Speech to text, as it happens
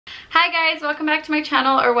Hi guys, welcome back to my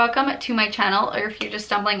channel, or welcome to my channel, or if you're just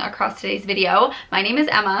stumbling across today's video. My name is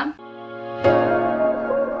Emma.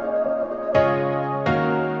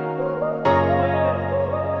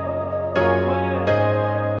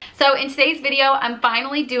 So in today's video, I'm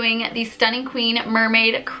finally doing the Stunning Queen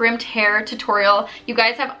Mermaid Crimped Hair tutorial. You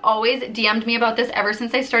guys have always DM'd me about this ever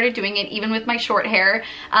since I started doing it, even with my short hair.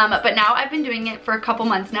 But now I've been doing it for a couple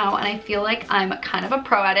months now, and I feel like I'm kind of a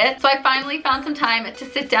pro at it. So I finally found some time to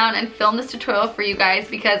sit down and film this tutorial for you guys,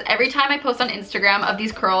 because every time I post on Instagram of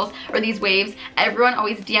these curls or these waves, everyone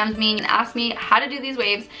always DMs me and asks me how to do these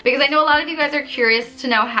waves, because I know a lot of you guys are curious to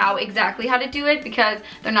know exactly how to do it, because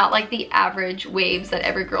they're not like the average waves that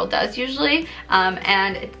every girl does usually,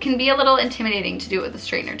 and it can be a little intimidating to do it with a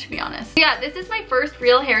straightener, to be honest. Yeah, this is my first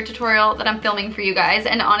real hair tutorial that I'm filming for you guys,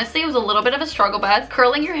 and honestly it was a little bit of a struggle bus.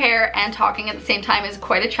 Curling your hair and talking at the same time is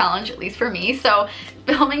quite a challenge, at least for me. So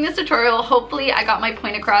filming this tutorial, hopefully I got my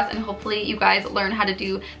point across, and hopefully you guys learn how to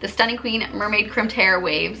do the Stunning Queen Mermaid Crimped Hair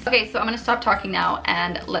waves. Okay, so I'm gonna stop talking now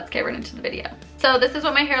and let's get right into the video. So this is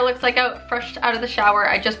what my hair looks like fresh out of the shower.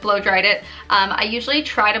 I just blow dried it. I usually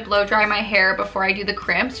try to blow dry my hair before I do the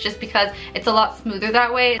crimps, just because it's a lot smoother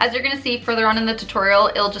that way. As you're gonna see further on in the tutorial,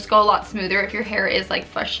 it'll just go a lot smoother if your hair is like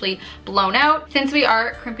freshly blown out. Since we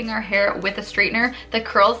are crimping our hair with a straightener, the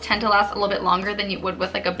curls tend to last a little bit longer than you would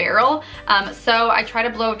with like a barrel. So I try to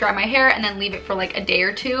blow dry my hair and then leave it for like a day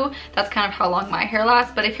or two. That's kind of how long my hair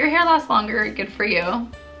lasts, but if your hair lasts longer, good for you.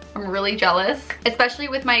 I'm really jealous, especially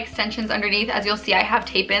with my extensions underneath. As you'll see, I have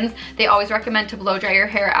tape-ins. They always recommend to blow dry your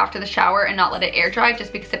hair after the shower and not let it air dry,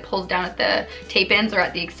 just because it pulls down at the tape-ins or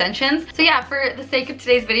at the extensions. So yeah, for the sake of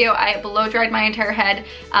today's video, I blow dried my entire head,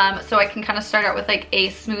 so I can kind of start out with like a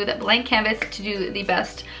smooth blank canvas to do the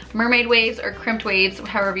best mermaid waves or crimped waves,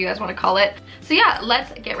 however you guys want to call it. So yeah,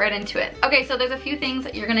 let's get right into it. Okay, so there's a few things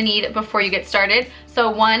that you're gonna need before you get started. So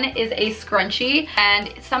one is a scrunchie,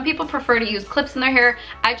 and some people prefer to use clips in their hair.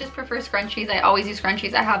 I just prefer scrunchies. I always use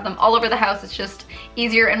scrunchies. I have them all over the house. It's just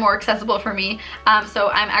easier and more accessible for me. So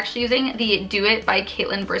I'm actually using the Do It by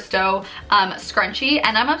Caitlin Bristow scrunchie,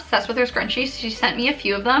 and I'm obsessed with her scrunchies. She sent me a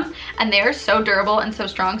few of them, and they are so durable and so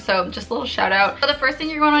strong, so just a little shout out. So the first thing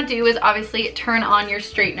you're going to do is obviously turn on your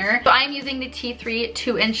straightener. So I'm using the T3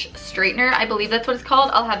 2-inch straightener. I believe that's what it's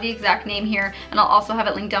called. I'll have the exact name here, and I'll also have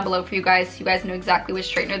it linked down below for you guys, so you guys know exactly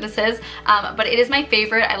which straightener this is. But it is my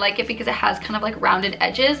favorite. I like it because it has kind of like rounded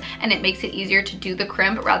edges, and it makes it easier to do the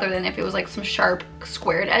crimp, rather than if it was like some sharp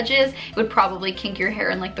squared edges, it would probably kink your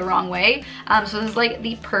hair in like the wrong way. So this is like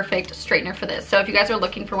the perfect straightener for this. So if you guys are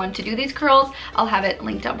looking for one to do these curls, I'll have it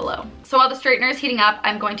linked down below. So while the straightener is heating up,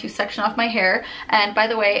 I'm going to section off my hair. And by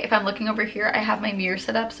the way, if I'm looking over here, I have my mirror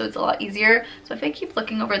set up, so it's a lot easier. So if I keep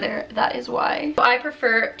looking over there, that is why. So I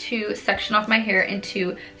prefer to section off my hair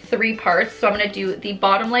into 3 parts. So I'm gonna do the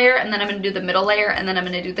bottom layer, and then I'm gonna do the middle layer, and then I'm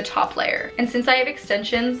gonna do the top layer. And since I have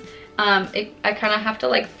extensions, I kind of have to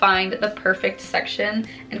like find the perfect section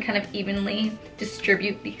and kind of evenly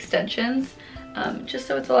distribute the extensions, just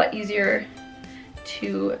so it's a lot easier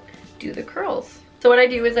to do the curls. So what I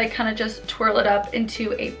do is I kind of just twirl it up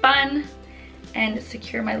into a bun and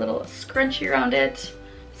secure my little scrunchie around it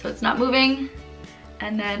so it's not moving,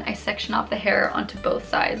 and then I section off the hair onto both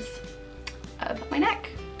sides of my neck.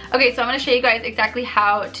 Okay, so I'm gonna show you guys exactly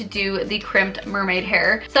how to do the crimped mermaid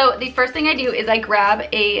hair. So the first thing I do is I grab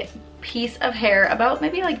a piece of hair about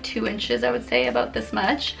maybe like 2 inches, I would say, about this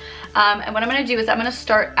much. And what I'm gonna do is I'm gonna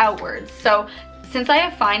start outwards. So since I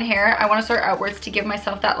have fine hair, I wanna start outwards to give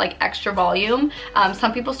myself that like extra volume.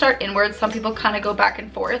 Some people start inwards, some people kind of go back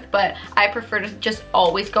and forth, but I prefer to just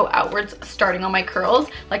always go outwards starting on my curls.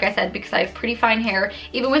 Like I said, because I have pretty fine hair.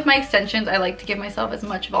 Even with my extensions, I like to give myself as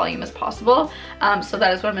much volume as possible. So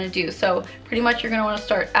that is what I'm gonna do. So pretty much you're gonna wanna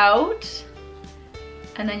start out,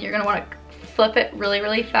 and then you're gonna wanna flip it really,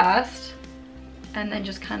 really fast, and then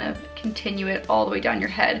just kind of continue it all the way down your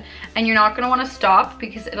head. And you're not gonna wanna stop,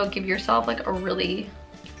 because it'll give yourself like a really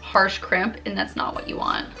harsh crimp, and that's not what you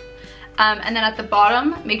want. And then at the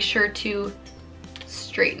bottom, make sure to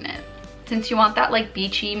straighten it. Since you want that like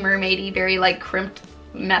beachy, mermaidy, very like crimped,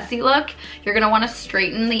 messy look, you're gonna wanna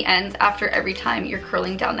straighten the ends after every time you're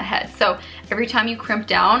curling down the head. So every time you crimp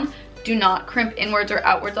down, do not crimp inwards or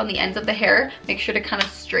outwards on the ends of the hair. Make sure to kind of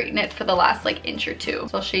straighten it for the last like inch or two.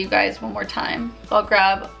 So I'll show you guys one more time. So I'll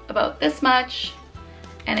grab about this much,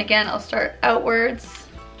 and again, I'll start outwards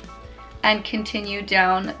and continue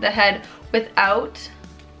down the head without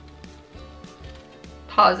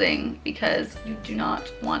pausing, because you do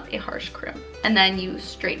not want a harsh crimp. And then you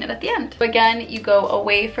straighten it at the end. So again, you go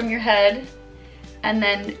away from your head, and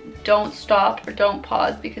then don't stop or don't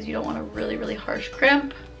pause, because you don't want a really, really harsh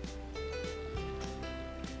crimp.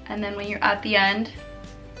 And then when you're at the end,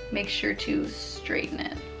 make sure to straighten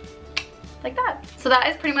it like that. So that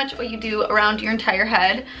is pretty much what you do around your entire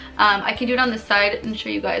head. I can do it on this side and show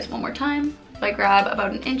you guys one more time. So I grab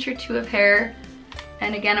about 1 inch or 2 of hair,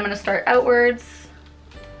 and again, I'm gonna start outwards,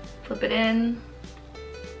 flip it in,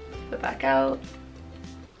 flip it back out,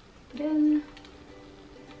 flip it in,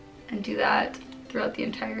 and do that throughout the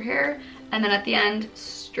entire hair. And then at the end,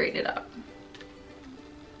 straighten it up.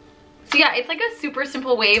 So yeah, it's like a super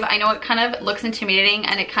simple wave. I know it kind of looks intimidating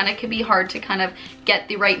and it kind of can be hard to kind of get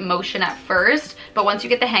the right motion at first, but once you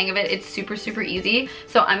get the hang of it, it's super, super easy.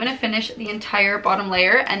 So I'm gonna finish the entire bottom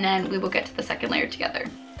layer and then we will get to the second layer together.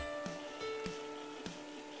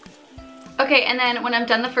 Okay, and then when I'm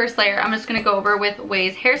done the first layer, I'm just gonna go over with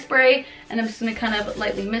OUAI's hairspray, and I'm just gonna kind of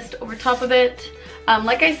lightly mist over top of it.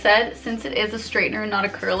 Like I said, since it is a straightener and not a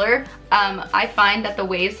curler, I find that the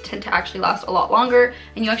waves tend to actually last a lot longer,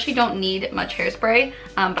 and you actually don't need much hairspray,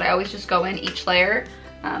 but I always just go in each layer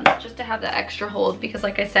just to have that extra hold, because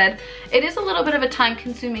like I said, it is a little bit of a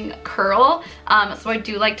time-consuming curl, so I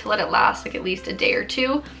do like to let it last like at least a day or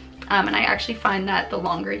two. And I actually find that the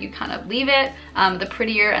longer you kind of leave it, the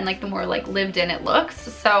prettier and like the more like lived in it looks.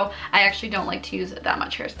 So I actually don't like to use that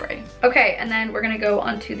much hairspray. Okay, and then we're gonna go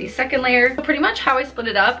on to the second layer. So pretty much how I split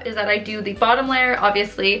it up is that I do the bottom layer,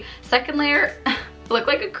 obviously. Second layer, I look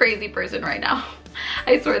like a crazy person right now.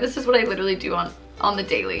 I swear this is what I literally do on the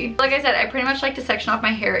daily. Like I said, I pretty much like to section off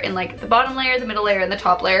my hair in like the bottom layer, the middle layer, and the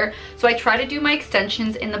top layer. So I try to do my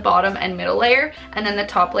extensions in the bottom and middle layer, and then the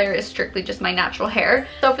top layer is strictly just my natural hair.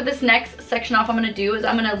 So for this next section off, I'm gonna do is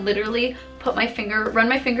I'm gonna literally put my finger, run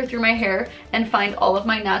my finger through my hair and find all of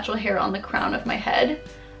my natural hair on the crown of my head.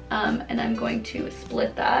 And I'm going to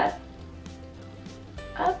split that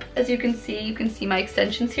up. As you can see my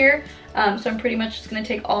extensions here. So I'm pretty much just gonna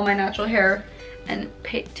take all my natural hair and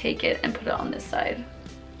take it and put it on this side.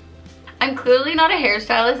 I'm clearly not a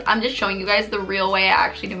hairstylist. I'm just showing you guys the real way I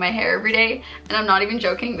actually do my hair every day, and I'm not even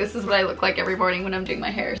joking. This is what I look like every morning when I'm doing my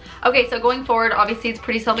hair. Okay, so going forward, obviously it's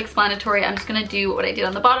pretty self-explanatory. I'm just gonna do what I did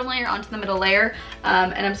on the bottom layer onto the middle layer,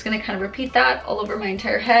 and I'm just gonna kind of repeat that all over my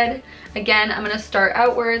entire head. Again, I'm gonna start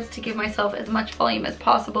outwards to give myself as much volume as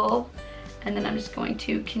possible, and then I'm just going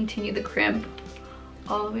to continue the crimp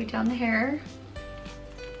all the way down the hair.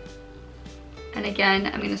 And again,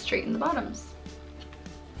 I'm gonna straighten the bottoms.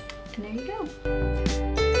 And there you go.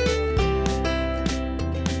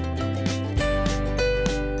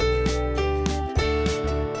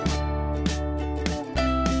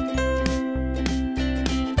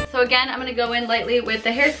 So again, I'm gonna go in lightly with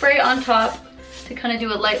the hairspray on top to kind of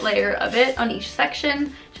do a light layer of it on each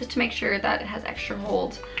section, just to make sure that it has extra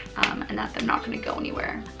hold and that they're not gonna go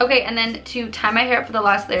anywhere. Okay, and then to tie my hair up for the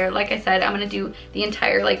last layer, like I said, I'm gonna do the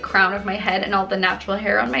entire like crown of my head and all the natural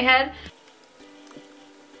hair on my head.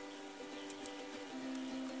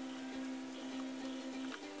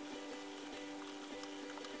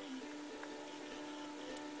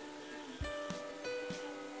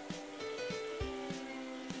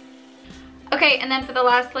 Okay, and then for the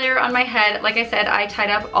last layer on my head, like I said, I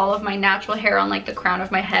tied up all of my natural hair on like the crown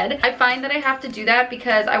of my head. I find that I have to do that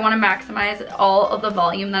because I want to maximize all of the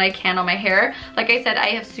volume that I can on my hair. Like I said, I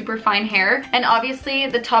have super fine hair, and obviously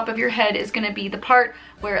the top of your head is going to be the part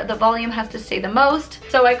where the volume has to stay the most.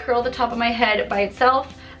 So I curl the top of my head by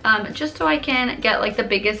itself, just so I can get like the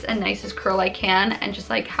biggest and nicest curl I can and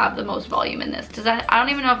just like have the most volume in this. I don't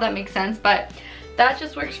even know if that makes sense, but that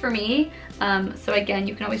just works for me. So again,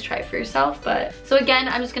 you can always try it for yourself. So again,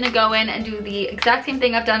 I'm just gonna go in and do the exact same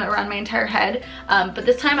thing I've done around my entire head, but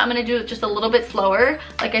this time I'm gonna do it just a little bit slower,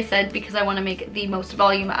 like I said, because I want to make the most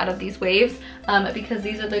volume out of these waves, because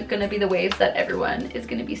these are gonna be the waves that everyone is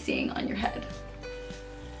gonna be seeing on your head.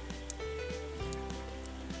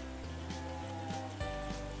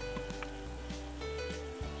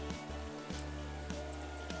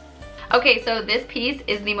 Okay, so this piece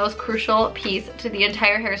is the most crucial piece to the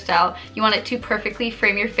entire hairstyle. You want it to perfectly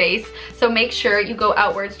frame your face, so make sure you go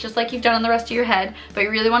outwards just like you've done on the rest of your head, but you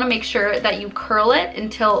really want to make sure that you curl it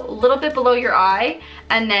until a little bit below your eye,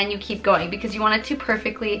 and then you keep going, because you want it to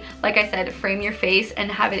perfectly, like I said, frame your face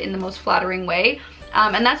and have it in the most flattering way.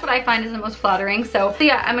 And that's what I find is the most flattering. So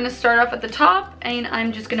yeah, I'm gonna start off at the top, and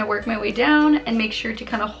I'm just gonna work my way down and make sure to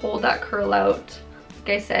kind of hold that curl out, like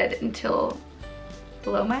I said, until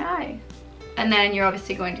below my eye. And then you're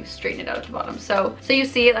obviously going to straighten it out at the bottom. So you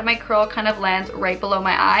see that my curl kind of lands right below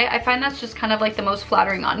my eye. I find that's just kind of like the most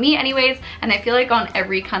flattering on me anyways, and I feel like on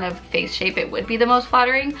every kind of face shape it would be the most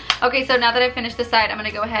flattering. Okay, so now that I've finished this side, I'm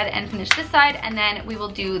gonna go ahead and finish this side, and then we will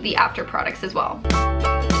do the after products as well.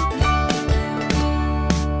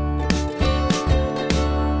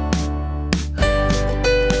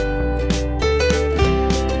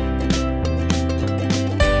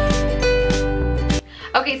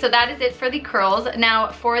 that is it for the curls.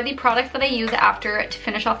 Now for the products that I use after to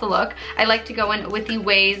finish off the look, I like to go in with the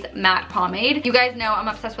OUAI matte pomade. You guys know I'm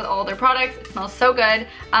obsessed with all their products. It smells so good,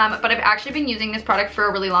 but I've actually been using this product for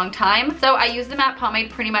a really long time. So I use the matte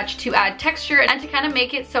pomade pretty much to add texture and to kind of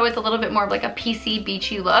make it so it's a little bit more of like a PC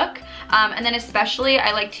beachy look. And then especially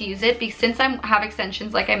I like to use it because since I have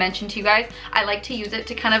extensions like I mentioned to you guys, I like to use it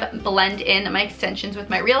to kind of blend in my extensions with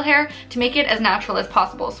my real hair to make it as natural as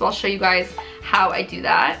possible. So I'll show you guys how I do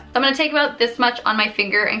that. So I'm gonna take about this much on my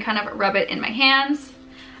finger and kind of rub it in my hands.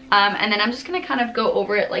 And then I'm just gonna kind of go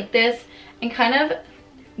over it like this and kind of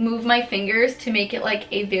move my fingers to make it like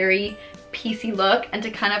a very piecey look and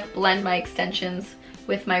to kind of blend my extensions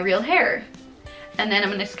with my real hair. And then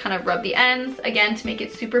I'm gonna just kind of rub the ends again to make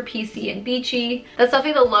it super piecey and beachy. That's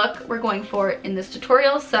definitely the look we're going for in this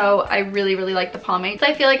tutorial, so I really like the pomade. So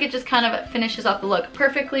I feel like it just kind of finishes off the look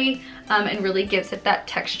perfectly and really gives it that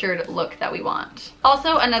textured look that we want.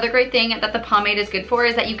 Also, another great thing that the pomade is good for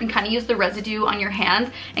is that you can kind of use the residue on your hands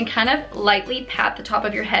and kind of lightly pat the top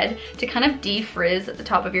of your head to kind of defrizz the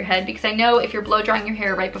top of your head, because I know if you're blow drying your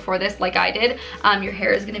hair right before this like I did, your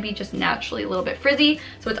hair is gonna be just naturally a little bit frizzy.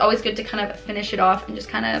 So it's always good to kind of finish it off and just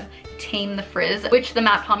kind of tame the frizz, which the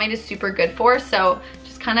matte pomade is super good for. So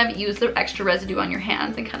just kind of use the extra residue on your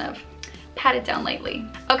hands and kind of pat it down lightly.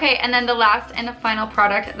 Okay, and then the last and final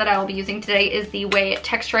product that I will be using today is the OUAI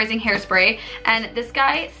Texturizing Hairspray. And this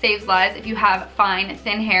guy saves lives if you have fine,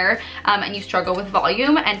 thin hair and you struggle with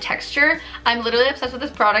volume and texture. I'm literally obsessed with this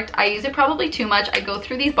product. I use it probably too much. I go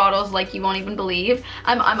through these bottles like you won't even believe.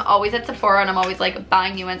 I'm always at Sephora and I'm always like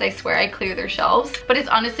buying new ones. I swear I clear their shelves. But it's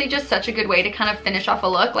honestly just such a good way to kind of finish off a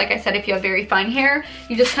look. Like I said, if you have very fine hair,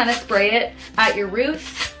 you just kind of spray it at your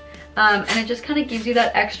roots. And it just kind of gives you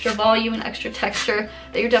that extra volume and extra texture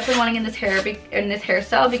that you're definitely wanting in this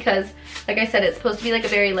hairstyle, because like I said, it's supposed to be like a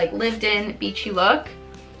very like lived in beachy look,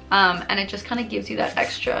 and it just kind of gives you that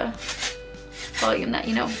extra volume that,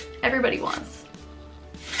 you know, everybody wants.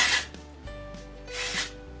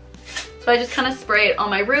 So I just kind of spray it on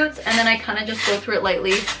my roots and then I kind of just go through it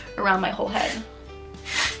lightly around my whole head.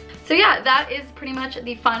 So yeah, that is pretty much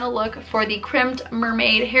the final look for the crimped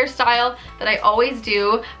mermaid hairstyle that I always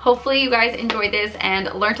do. Hopefully you guys enjoyed this and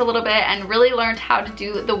learned a little bit and really learned how to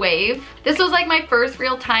do the wave. This was like my first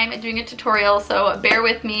real time doing a tutorial, so bear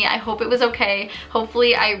with me. I hope it was okay.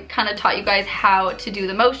 Hopefully I kind of taught you guys how to do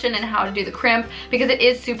the motion and how to do the crimp, because it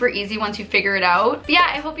is super easy once you figure it out. But yeah,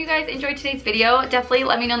 I hope you guys enjoyed today's video. Definitely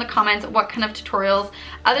let me know in the comments what kind of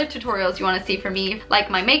other tutorials you want to see from me, like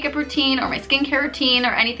my makeup routine or my skincare routine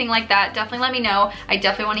or anything like that. Definitely let me know. I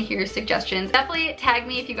definitely want to hear your suggestions. Definitely tag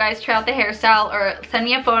me if you guys try out the hairstyle or send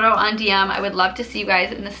me a photo on DM. I would love to see you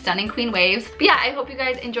guys in the stunning queen waves. But yeah, I hope you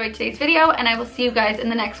guys enjoyed today's video and I will see you guys in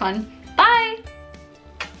the next one. Bye!